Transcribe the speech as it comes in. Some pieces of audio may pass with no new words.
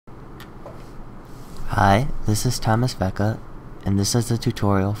Hi, this is Thomas Vecca, and this is a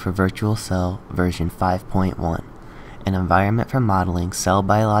tutorial for VCell version 5.1, an environment for modeling cell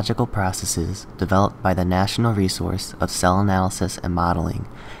biological processes developed by the National Resource of Cell Analysis and Modeling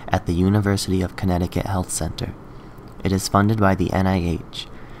at the University of Connecticut Health Center. It is funded by the NIH,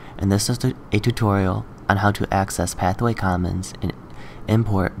 and this is a tutorial on how to access Pathway Commons and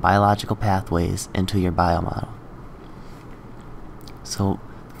import biological pathways into your biomodel. So,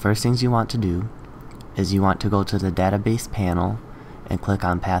 first things you want to do is you want to go to the database panel and click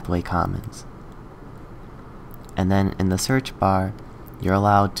on Pathway Commons. And then in the search bar, you're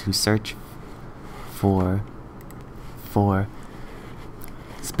allowed to search for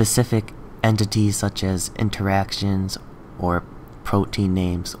specific entities such as interactions or protein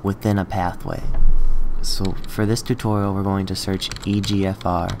names within a pathway. So for this tutorial, we're going to search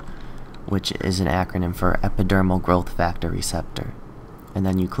EGFR, which is an acronym for epidermal growth factor receptor. And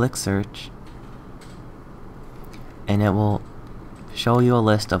then you click search, and it will show you a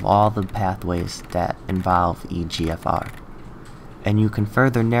list of all the pathways that involve EGFR. And you can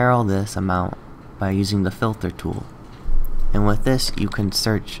further narrow this amount by using the filter tool. And with this, you can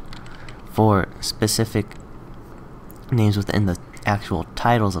search for specific names within the actual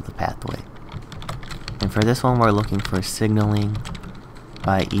titles of the pathway. And for this one, we're looking for signaling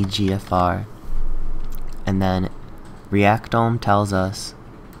by EGFR. And then Reactome tells us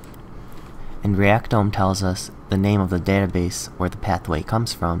the name of the database where the pathway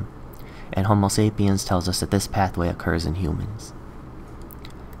comes from, and Homo sapiens tells us that this pathway occurs in humans.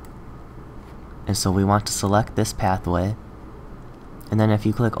 And so we want to select this pathway, and then if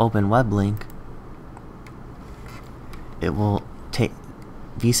you click open web link, it will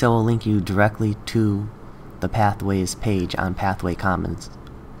VCell will link you directly to the pathways page on Pathway Commons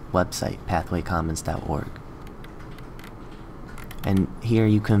website, pathwaycommons.org. And here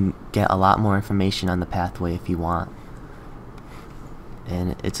you can get a lot more information on the pathway if you want.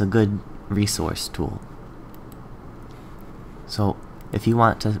 And it's a good resource tool. So if you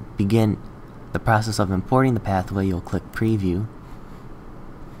want to begin the process of importing the pathway, you'll click preview.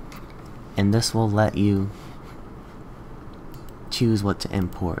 And this will let you choose what to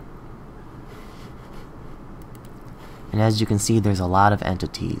import. And as you can see, there's a lot of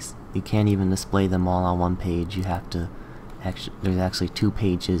entities. You can't even display them all on one page. You have to there's actually 2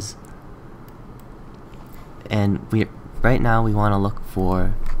 pages, and right now we want to look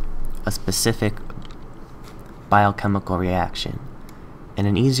for a specific biochemical reaction. And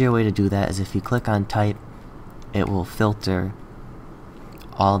an easier way to do that is if you click on type, it will filter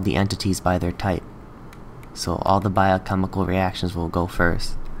all of the entities by their type. So all the biochemical reactions will go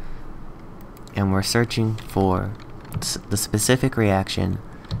first. And we're searching for the specific reaction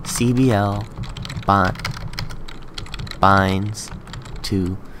CBL binds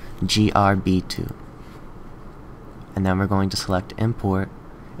to GRB2. And then we're going to select import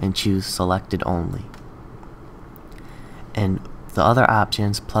and choose selected only. And the other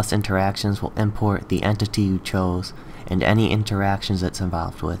options plus interactions will import the entity you chose and any interactions it's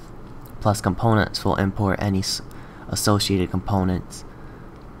involved with. Plus components will import any associated components.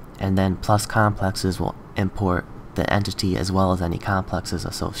 And then plus complexes will import the entity as well as any complexes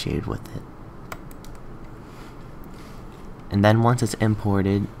associated with it. And then once it's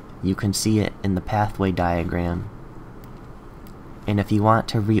imported, you can see it in the pathway diagram. And if you want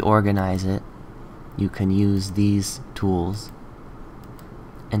to reorganize it, you can use these tools.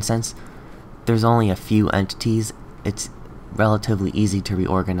 And since there's only a few entities, it's relatively easy to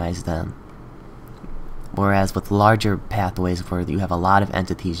reorganize them. Whereas with larger pathways where you have a lot of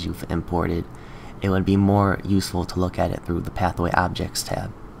entities you've imported, it would be more useful to look at it through the Pathway Objects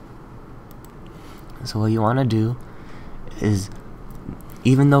tab. So what you want to do is,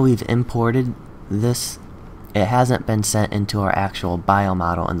 even though we've imported this, it hasn't been sent into our actual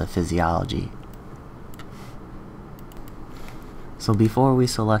biomodel in the physiology. So before we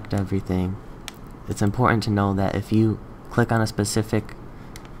select everything, it's important to know that if you click on a specific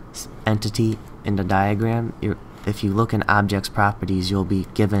entity in the diagram, if you look in Objects Properties, you'll be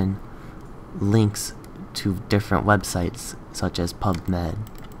given links to different websites such as PubMed.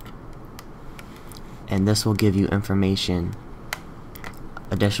 And this will give you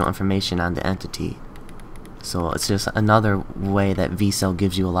additional information on the entity. So it's just another way that VCell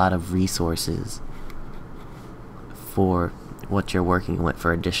gives you a lot of resources for what you're working with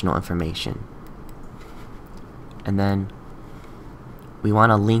for additional information. And then we want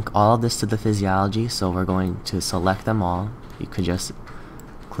to link all of this to the physiology, so we're going to select them all. You could just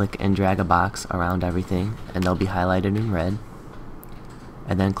click and drag a box around everything and they'll be highlighted in red.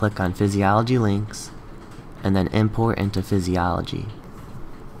 And then click on Physiology Links and then import into Physiology.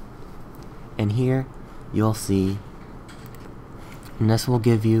 And here you'll see, and this will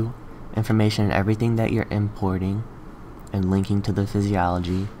give you information on everything that you're importing and linking to the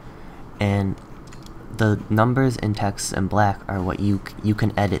physiology, and the numbers and text in black are what you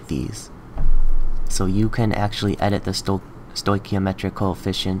can edit these. So you can actually edit the stoichiometric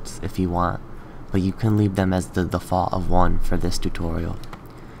coefficients if you want, but you can leave them as the default of 1 for this tutorial.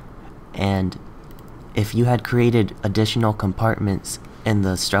 And if you had created additional compartments in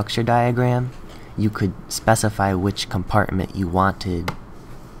the structure diagram, you could specify which compartment you wanted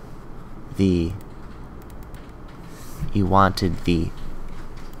the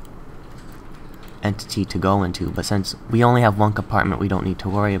entity to go into, but since we only have one compartment, we don't need to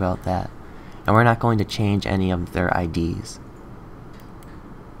worry about that, and we're not going to change any of their IDs.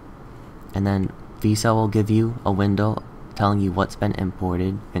 And then VCell will give you a window telling you what's been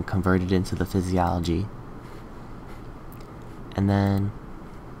imported and converted into the physiology, and then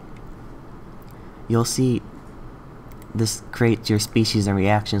you'll see this creates your species and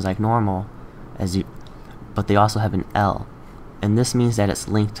reactions like normal, but they also have an L, and this means that it's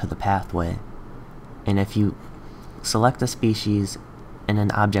linked to the pathway. And if you select a species and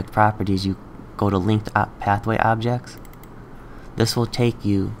in object properties you go to linked pathway objects, this will take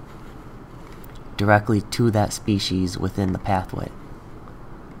you directly to that species within the pathway,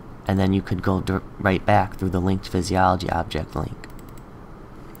 and then you could go right back through the linked physiology object link.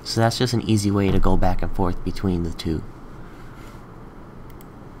 So that's just an easy way to go back and forth between the two.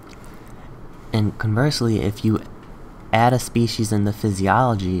 And conversely, if you add a species in the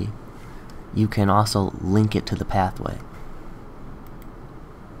physiology, you can also link it to the pathway.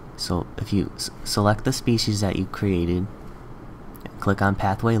 So if you select the species that you created, click on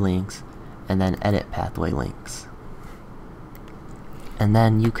pathway links, and then edit pathway links, and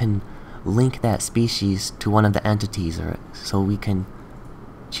then you can link that species to one of the entities, so we can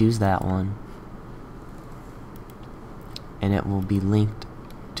choose that one, and it will be linked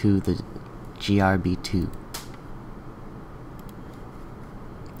to the GRB2.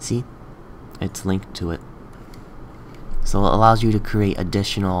 See? It's linked to it. So it allows you to create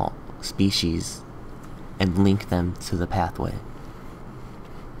additional species and link them to the pathway.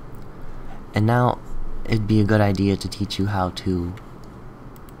 And now it'd be a good idea to teach you how to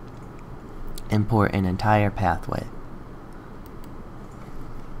import an entire pathway.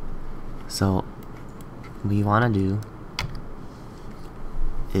 So what you want to do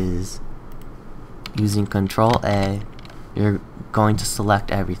is, using Control A, you're going to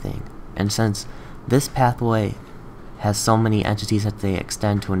select everything. And since this pathway has so many entities that they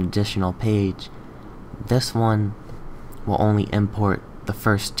extend to an additional page, this one will only import the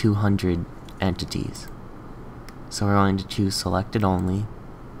first 200 entities. So we're going to choose Selected Only,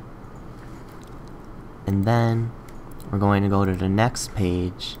 and then we're going to go to the next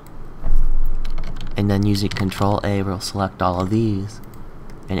page, and then using Control A, we'll select all of these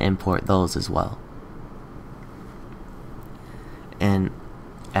and import those as well. And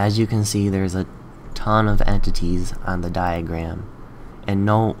as you can see, there's a ton of entities on the diagram, and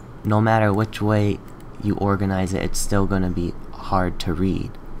no matter which way you organize it, it's still going to be hard to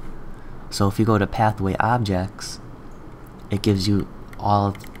read. So if you go to Pathway Objects, it gives you all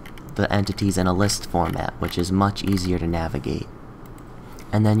of the entities in a list format, which is much easier to navigate.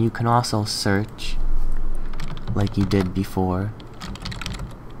 And then you can also search like you did before.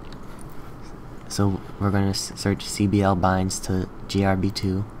 So we're going to search CBL binds to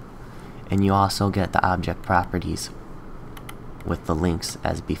GRB2, and you also get the object properties with the links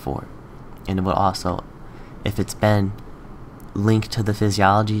as before. And it will also, if it's been linked to the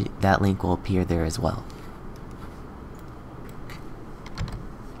physiology, that link will appear there as well.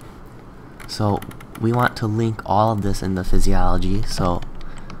 So we want to link all of this in the physiology, so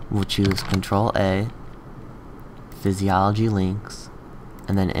we'll choose Control A, Physiology Links,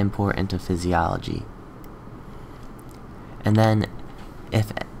 and then import into physiology. And then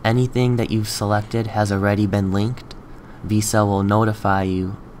if anything that you've selected has already been linked, VCell will notify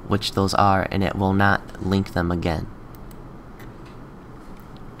you which those are, and it will not link them again.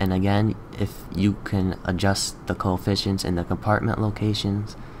 And again, if you can adjust the coefficients in the compartment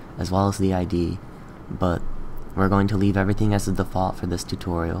locations as well as the ID, but we're going to leave everything as the default for this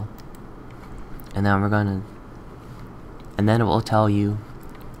tutorial. And then and then it will tell you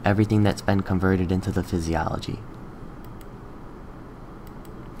everything that's been converted into the physiology.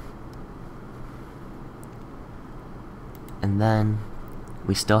 And then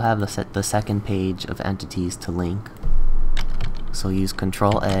we still have the second page of entities to link. So use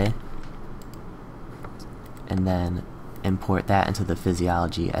Control A and then import that into the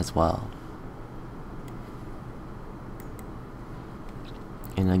physiology as well.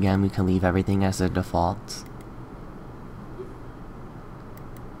 And again, we can leave everything as the defaults.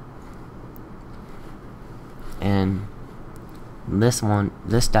 And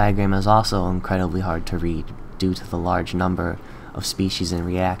this diagram is also incredibly hard to read due to the large number of species and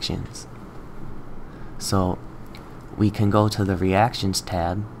reactions. So we can go to the Reactions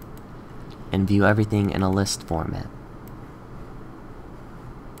tab and view everything in a list format.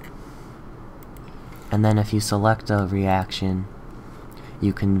 And then if you select a reaction,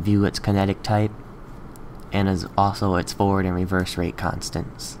 you can view its kinetic type and also its forward and reverse rate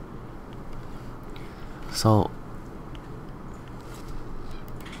constants.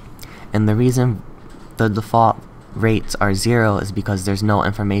 And the reason the default rates are 0 is because there's no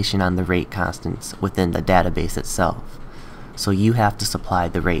information on the rate constants within the database itself. So you have to supply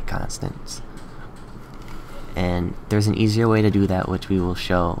the rate constants. And there's an easier way to do that, which we will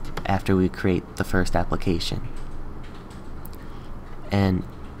show after we create the first application. And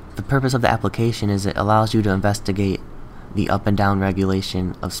the purpose of the application is it allows you to investigate the up and down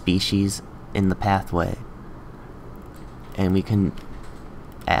regulation of species in the pathway. And we can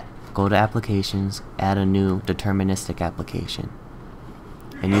go to Applications, add a new deterministic application.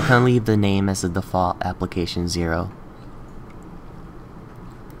 And you can leave the name as the default application 0.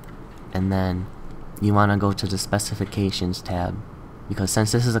 And then you want to go to the Specifications tab, because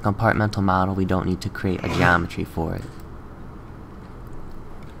since this is a compartmental model, we don't need to create a geometry for it.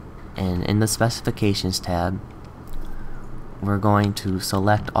 And in the Specifications tab, we're going to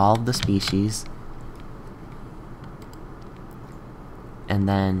select all of the species, and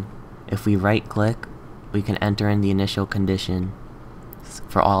then if we right click, we can enter in the initial condition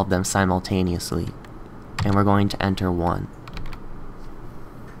for all of them simultaneously, and we're going to enter 1.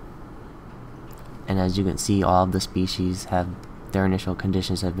 And as you can see, all of the species have their initial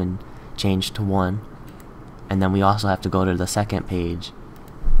conditions have been changed to 1. And then we also have to go to the second page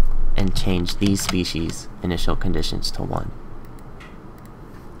and change these species initial conditions to 1.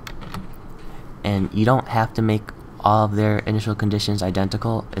 And you don't have to make all of their initial conditions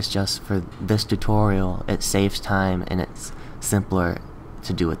identical. It's just for this tutorial, it saves time and it's simpler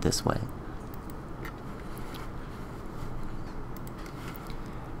to do it this way.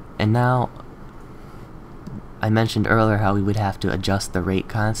 And now, I mentioned earlier how we would have to adjust the rate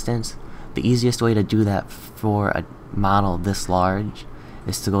constants. The easiest way to do that for a model this large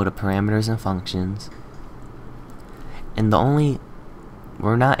is to go to Parameters and Functions. And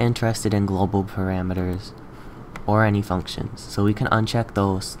we're not interested in global parameters or any functions, so we can uncheck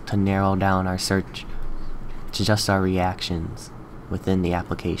those to narrow down our search to just our reactions within the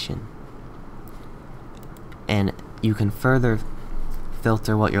application. And you can further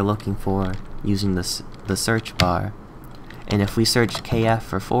filter what you're looking for using the search bar. And if we search KF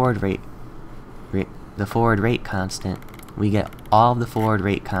for the forward rate constant, we get all of the forward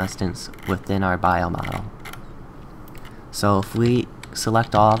rate constants within our biomodel. So if we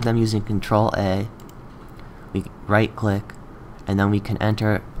select all of them using Control A, we right click, and then we can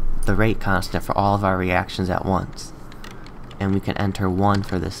enter the rate constant for all of our reactions at once. And we can enter 1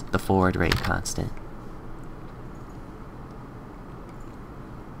 for the forward rate constant.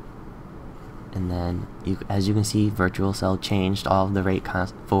 And then, as you can see, VCell changed all of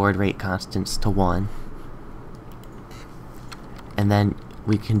the forward rate constants to 1. And then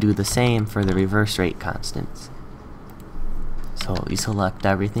we can do the same for the reverse rate constants. So you select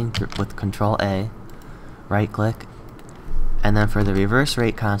everything with Control A, right click, and then for the reverse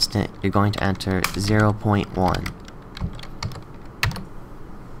rate constant, you're going to enter 0.1.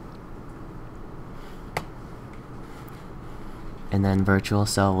 And then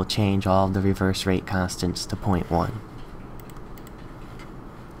VCell will change all of the reverse rate constants to 0.1.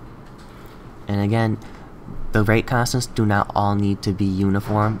 And again, the rate constants do not all need to be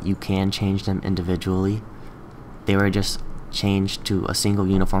uniform. You can change them individually. They were just changed to a single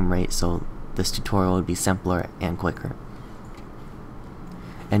uniform rate, so this tutorial would be simpler and quicker.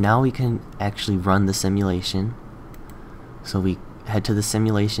 And now we can actually run the simulation. So we head to the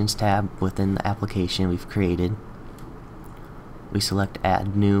Simulations tab within the application we've created. We select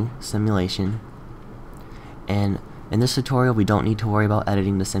Add New Simulation. And in this tutorial, we don't need to worry about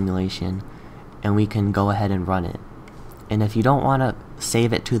editing the simulation, and we can go ahead and run it. And if you don't want to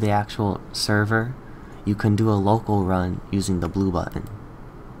save it to the actual server, you can do a local run using the blue button.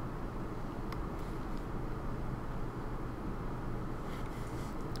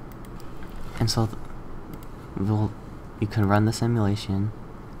 And so you can run the simulation,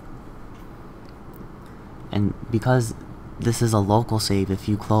 and because this is a local save, if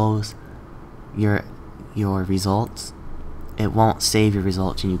you close your results, it won't save your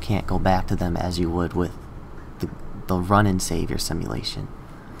results and you can't go back to them as you would with the run and save your simulation.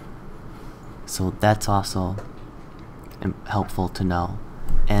 So that's also helpful to know.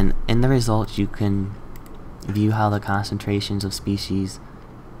 And in the results you can view how the concentrations of species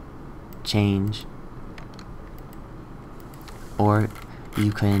change, or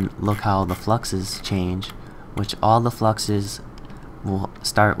you can look how the fluxes change, which all the fluxes will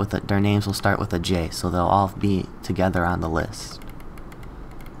start with their names will start with a J, so they'll all be together on the list.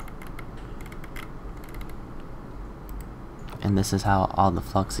 And this is how all the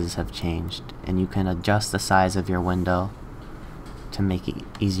fluxes have changed, and you can adjust the size of your window to make it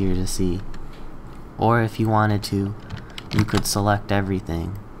easier to see. Or if you wanted to, you could select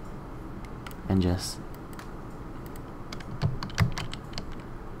everything and just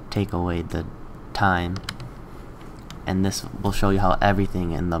take away the time, and this will show you how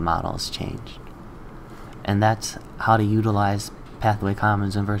everything in the model has changed. And that's how to utilize pathway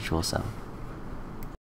commons in VirtualCell.